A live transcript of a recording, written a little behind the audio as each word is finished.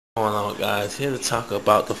Going on, guys? Here to talk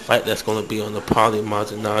about the fight that's going to be on the Paulie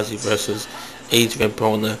Malignaggi versus Adrian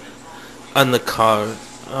Broner undercard.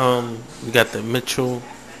 We got the Mitchell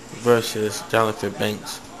versus Jonathan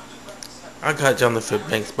Banks. I got Jonathan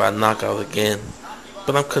Banks by knockout again,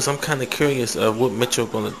 but I'm kind of curious of what Mitchell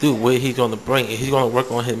going to do, where he's going to bring. He's going to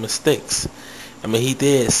work on his mistakes. I mean, he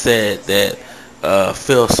did said that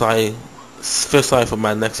feel sorry for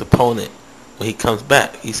my next opponent when he comes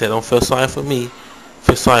back. He said, "Don't feel sorry for me,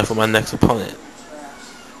 feel sorry for my next opponent."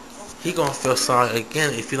 He gonna feel sorry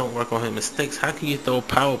again if you don't work on his mistakes. How can you throw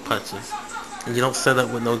power punches and you don't set up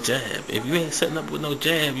with no jab? If you ain't setting up with no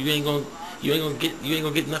jab, you ain't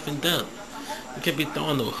gonna get nothing done. You can't be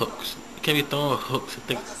throwing no hooks. You can't be throwing hooks and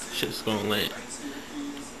think shit's gonna land.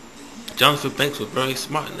 Jonathan Banks was very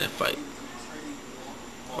smart in that fight.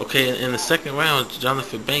 Okay, in the second round,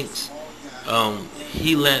 Jonathan Banks,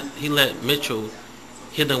 he let Mitchell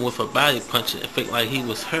hit him with a body punch and fake like he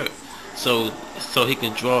was hurt, so he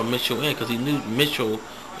could draw Mitchell in because he knew Mitchell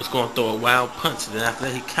was going to throw a wild punch. And then after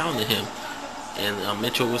that, he countered him, and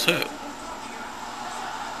Mitchell was hurt.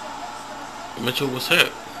 Mitchell was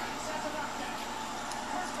hurt.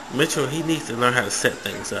 Mitchell, he needs to learn how to set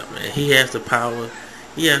things up, man. He has the power.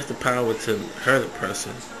 He has the power to hurt a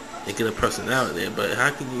person and get a person out of there. But how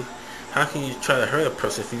can you try to hurt a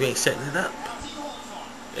person if you ain't setting it up?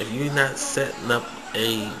 If you're not setting up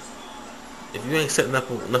a If you ain't setting up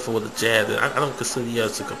nothing with a jab, then I don't consider you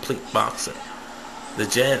as a complete boxer. The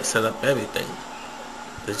jab set up everything.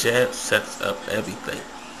 The jab sets up everything.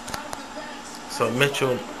 So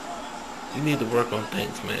Mitchell, you need to work on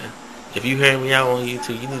things, man. If you hear me out on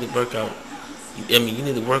YouTube, you need to work out. You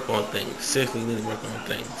need to work on things. Seriously, you need to work on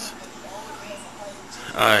things.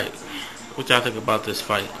 All right, what y'all think about this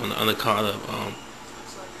fight on the undercard of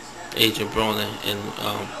Adrian Broner and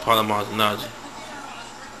Paulie Malignaggi?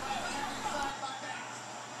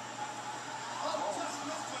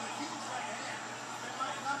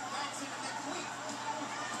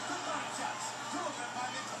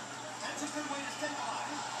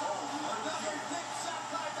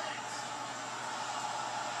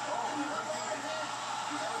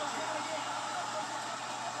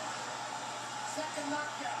 Second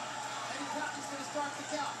knockout. Eddie Cochran's going to start the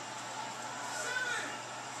count. Seven!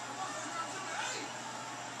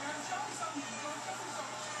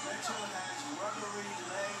 Mitchell has rubbery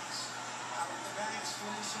legs. Banks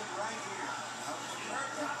finish it right here. You heard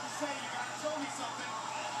Cochran say you got to show me something.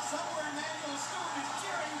 Somewhere Emmanuel Stewart is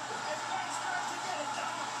cheering as Banks tries to get it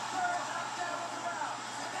done. Third knockdown of the round.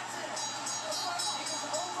 And that's it. The fight is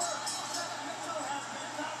over. Seth Mitchell has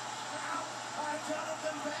been knocked out by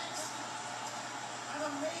Jonathan Banks. An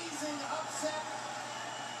amazing upset.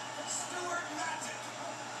 Stewart Magic.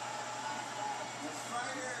 The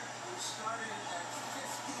fighter who started at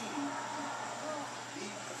 15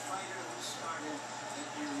 beat the fighter who started at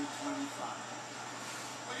nearly 25.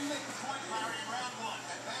 What do you make the point, Larry, in round one,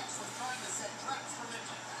 that Banks was trying